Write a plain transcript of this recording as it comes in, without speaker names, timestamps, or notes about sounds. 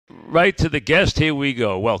right to the guest. Here we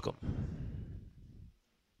go. Welcome.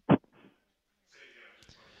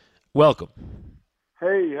 Welcome.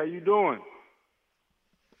 Hey, how you doing?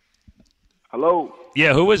 Hello?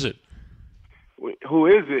 Yeah, who is it? Wait, who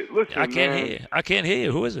is it? Listen, I can't man. hear you. I can't hear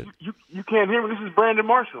you. Who is it? You can't hear me? This is Brandon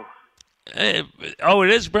Marshall. Oh, it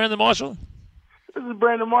is Brandon Marshall? This is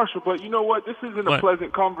Brandon Marshall, but you know what? This isn't a What?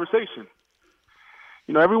 pleasant conversation.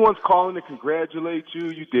 You know, everyone's calling to congratulate you.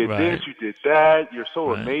 You did this, you did that. You're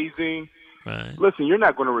so amazing. Right. Listen, you're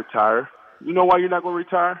not going to retire. You know why you're not going to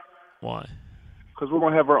retire? Why? Because we're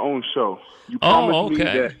going to have our own show. You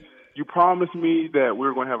promised me that we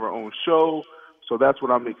were going to have our own show, so that's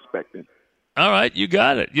what I'm expecting. All right, you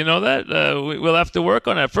got it. You know that? We'll have to work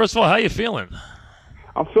on that. First of all, how you feeling?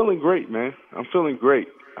 I'm feeling great, man. I'm feeling great.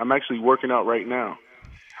 I'm actually working out right now.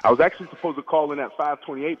 I was actually supposed to call in at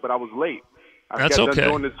 5:28, but I was late. That's got okay.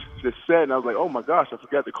 done doing this set, and I was like, oh, my gosh, I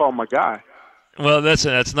forgot to call my guy. Well, that's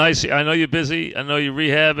nice. I know you're busy. I know you're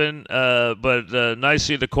rehabbing, but nice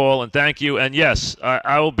of you to call, and thank you. And, yes,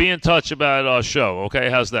 I will be in touch about our show, okay?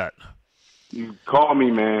 How's that? You call me,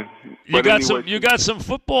 man. You got some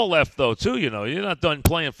football left, though, too, you know. You're not done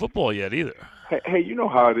playing football yet either. Hey, you know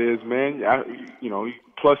how it is, man.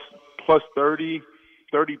 Plus 30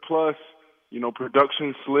 plus,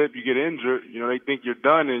 production slip, you get injured, they think you're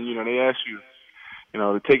done, and, they ask you,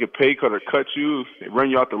 to take a pay cut or cut you, they run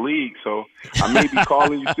you out the league. So I may be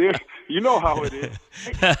calling you serious. You know how it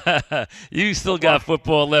is. You still got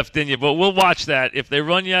football left in you, but we'll watch that. If they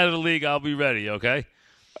run you out of the league, I'll be ready, okay?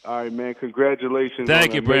 All right, man. Congratulations.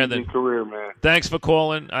 Thank on you, an Brandon. amazing career, man. Thanks for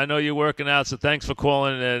calling. I know you're working out, so thanks for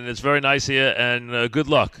calling, and it's very nice of you, and good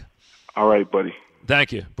luck. All right, buddy.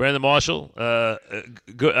 Thank you. Brandon Marshall.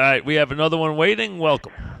 Good. All right, we have another one waiting.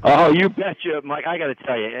 Welcome. Oh, you betcha, Mike. I got to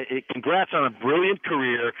tell you, congrats on a brilliant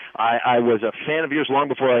career. I was a fan of yours long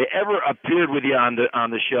before I ever appeared with you on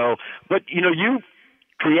the show. But, you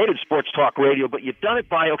created Sports Talk Radio, but you've done it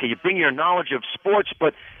you bring your knowledge of sports,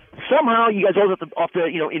 but somehow you guys always have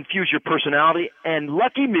to infuse your personality, and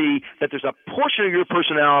lucky me that there's a portion of your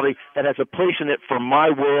personality that has a place in it for my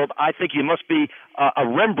world. I think you must be a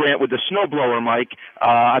Rembrandt with the snowblower, Mike.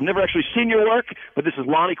 I've never actually seen your work, but this is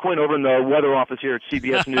Lonnie Quinn over in the weather office here at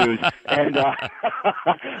CBS News, and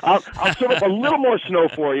I'll serve up a little more snow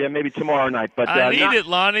for you maybe tomorrow night. But I need it,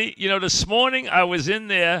 Lonnie. This morning I was in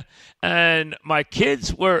there, and my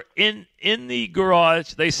kids were in the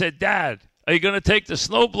garage. They said, "Dad, are you going to take the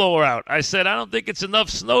snowblower out?" I said, "I don't think it's enough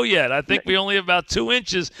snow yet. I think we only have about 2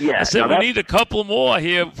 inches." Yeah, I said, "We need a couple more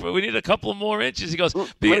here. We need a couple more inches." He goes,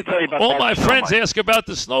 "All my friends ask about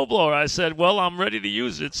the snowblower." I said, "Well, I'm ready to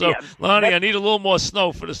use it." So, Lonnie, I need a little more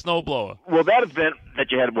snow for the snowblower. Well, that event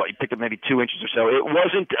that you had, you picked up maybe 2 inches or so. It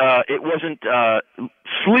wasn't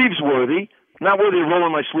sleeves worthy. Not worthy of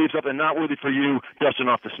rolling my sleeves up, and not worthy for you dusting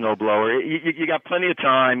off the snowblower. You got plenty of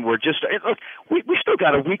time. We're just look. We still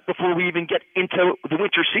got a week before we even get into the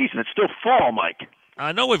winter season. It's still fall, Mike.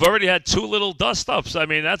 I know we've already had 2 little dust-ups. I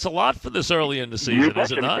mean, that's a lot for this early in the season,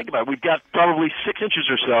 is it not? Think about it. We've got probably 6 inches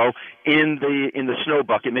or so in the snow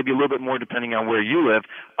bucket, maybe a little bit more depending on where you live.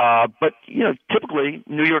 But typically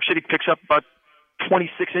New York City picks up about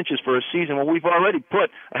 26 inches for a season. Well, we've already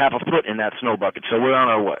put a half a foot in that snow bucket, so we're on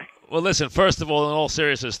our way. Well, listen, first of all, in all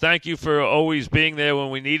seriousness, thank you for always being there when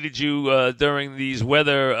we needed you during these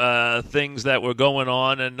weather things that were going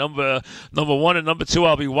on. And number one and number 2,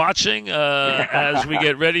 I'll be watching as we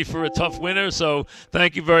get ready for a tough winter. So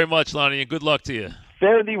thank you very much, Lonnie, and good luck to you.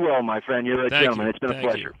 Fare thee well, my friend. You're a gentleman. It's been a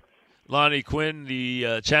pleasure. You. Lonnie Quinn,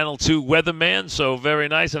 the Channel 2 weatherman, so very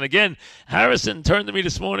nice. And again, Harrison turned to me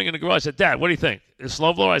this morning in the garage and said, "Dad, what do you think? The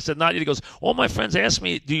snowblower?" I said, "Not yet." He goes, "All my friends ask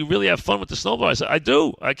me, do you really have fun with the snowblower?" I said, "I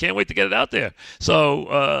do. I can't wait to get it out there."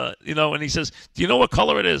 So, and he says, "Do you know what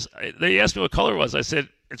color it is?" They asked me what color it was. I said,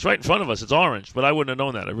 "It's right in front of us. It's orange." But I wouldn't have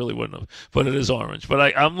known that. I really wouldn't have. But it is orange.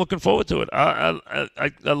 But I'm looking forward to it. I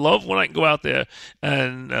love when I can go out there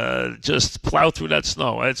and just plow through that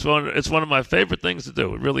snow. It's one of my favorite things to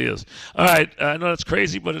do. It really is. All right. I know that's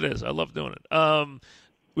crazy, but it is. I love doing it.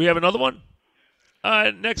 We have another one? All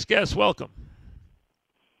right. Next guest, welcome.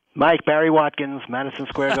 Mike, Barry Watkins, Madison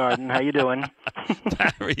Square Garden. How you doing?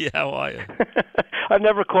 Barry, how are you? I've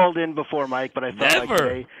never called in before, Mike, but I thought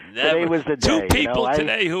today was the day. 2 people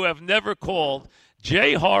today who have never called.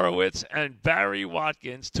 Jay Horowitz and Barry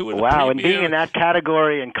Watkins, 2 of the and being in that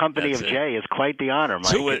category and company of Jay is quite the honor,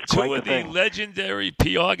 Mike. Two of the legendary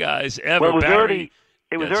PR guys ever. Well,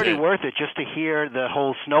 it was already worth it just to hear the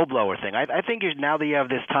whole snowblower thing. I think now that you have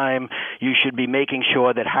this time, you should be making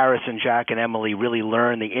sure that Harris and Jack and Emily really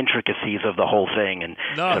learn the intricacies of the whole thing. And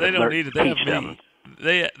no, they don't need it.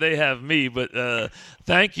 they have me. But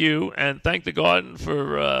thank you, and thank the Garden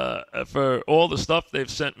for all the stuff they've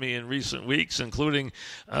sent me in recent weeks, including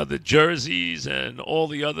the jerseys and all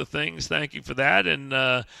the other things. Thank you for that, and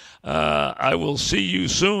I will see you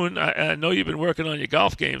soon. I know you've been working on your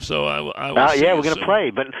golf game, so I will see you we're going soon. to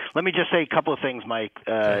play. But let me just say a couple of things, Mike.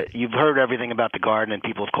 You've heard everything about the Garden, and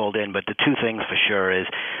people have called in, but the two things for sure is,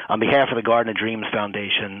 on behalf of the Garden of Dreams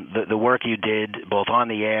Foundation, the work you did both on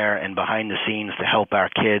the air and behind the scenes to help our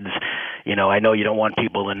kids. I know you don't want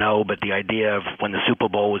people to know, but the idea of when the Super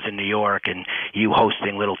Bowl was in New York and you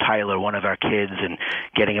hosting little Tyler, one of our kids, and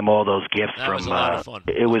getting him all those gifts that was a lot of fun.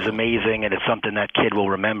 It was amazing, and it's something that kid will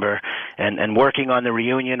remember. And working on the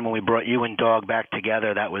reunion when we brought you and Dog back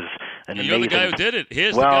together, that was an amazing. You're the guy who did it.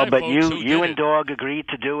 Here's well, the guy, but folks, you and Dog agreed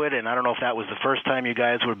to do it, and I don't know if that was the first time you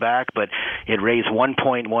guys were back, but it raised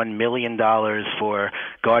 $1.1 million for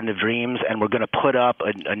Garden of Dreams, and we're going to put up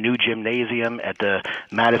a new gymnasium at the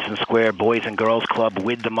Madison Square Boys and Girls Club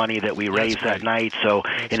with the money that we raised that night. So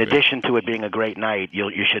in addition to it being a great night,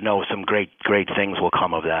 you should know some great things will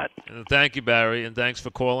come of that. And thank you, Barry, and thanks for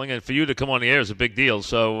calling. And for you to come on the air is a big deal.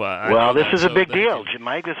 So this is a big deal,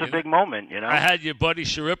 Mike. This is a big moment. I had your buddy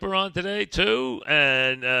Sharipper on today too,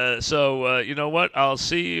 and so you know what? I'll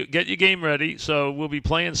see you. Get your game ready. So we'll be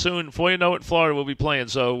playing soon. Before you know it, in Florida we'll be playing.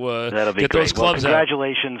 So that'll be get great. those clubs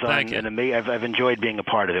congratulations out. I've enjoyed being a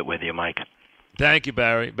part of it with you, Mike. Thank you,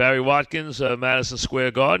 Barry. Barry Watkins, Madison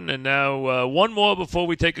Square Garden. And now one more before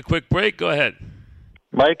we take a quick break. Go ahead.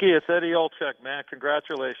 Mikey, it's Eddie Olczyk, man.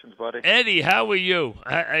 Congratulations, buddy. Eddie, how are you?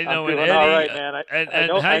 I know, I'm doing Eddie, all right, man.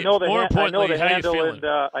 I know the handle, and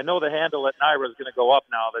I know the handle at Naira is going to go up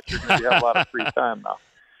now that you're going to have a lot of free time now.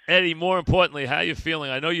 Eddie, more importantly, how you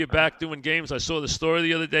feeling? I know you're back doing games. I saw the story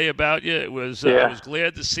the other day about you. It was I was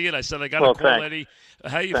glad to see it. I said I got to call thanks. Eddie.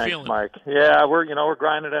 How you thanks, feeling, Mike? Yeah, we're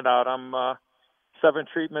grinding it out. I'm 7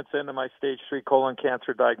 treatments into my stage 3 colon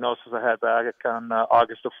cancer diagnosis I had back on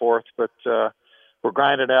August the 4th, but we're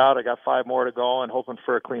grinding it out. I got 5 more to go and hoping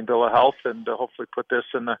for a clean bill of health and hopefully put this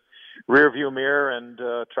in the rearview mirror and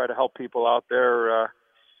try to help people out there,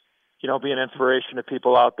 be an inspiration to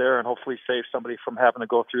people out there and hopefully save somebody from having to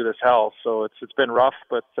go through this hell. So it's been rough,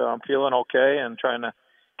 but I'm feeling okay and trying to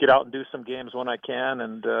get out and do some games when I can.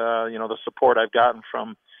 And, the support I've gotten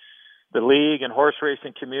from the league and horse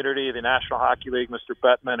racing community, the National Hockey League, Mr.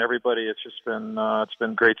 Bettman, everybody, it's just been, it's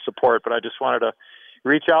been great support. But I just wanted to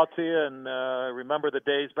reach out to you and remember the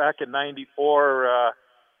days back in '94,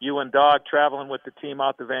 you and Dog traveling with the team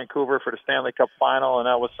out to Vancouver for the Stanley Cup final, and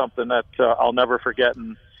that was something that I'll never forget.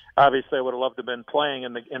 And obviously, I would have loved to have been playing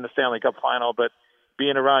in the Stanley Cup final, but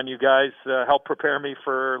being around you guys helped prepare me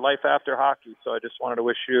for life after hockey. So I just wanted to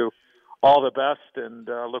wish you all the best and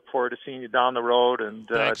look forward to seeing you down the road. And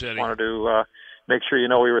Thanks, just Eddie. wanted to make sure you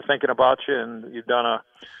know we were thinking about you, and you've done a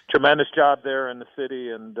tremendous job there in the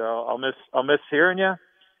city. And I'll miss hearing you,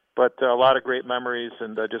 but a lot of great memories,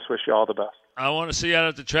 and I just wish you all the best. I want to see you out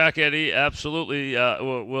at the track, Eddie. Absolutely.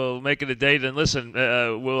 We'll make it a date. And listen,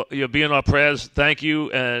 you'll be in our prayers. Thank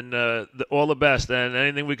you, and all the best. And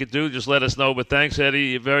anything we could do, just let us know. But thanks,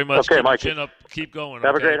 Eddie, very much. Okay, Keep Mike. Chin up. Keep going.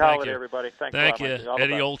 Have okay? a great Thank holiday, you. everybody. Thank you.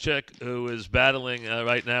 Eddie Olczyk, who is battling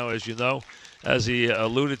right now, as you know, as he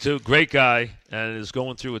alluded to. Great guy, and is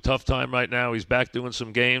going through a tough time right now. He's back doing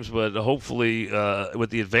some games, but hopefully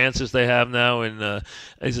with the advances they have now, and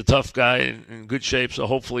he's a tough guy in good shape, so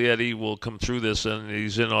hopefully Eddie will come through this, and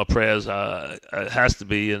he's in our prayers. It has to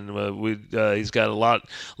be, and he's got a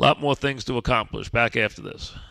lot more things to accomplish. Back after this.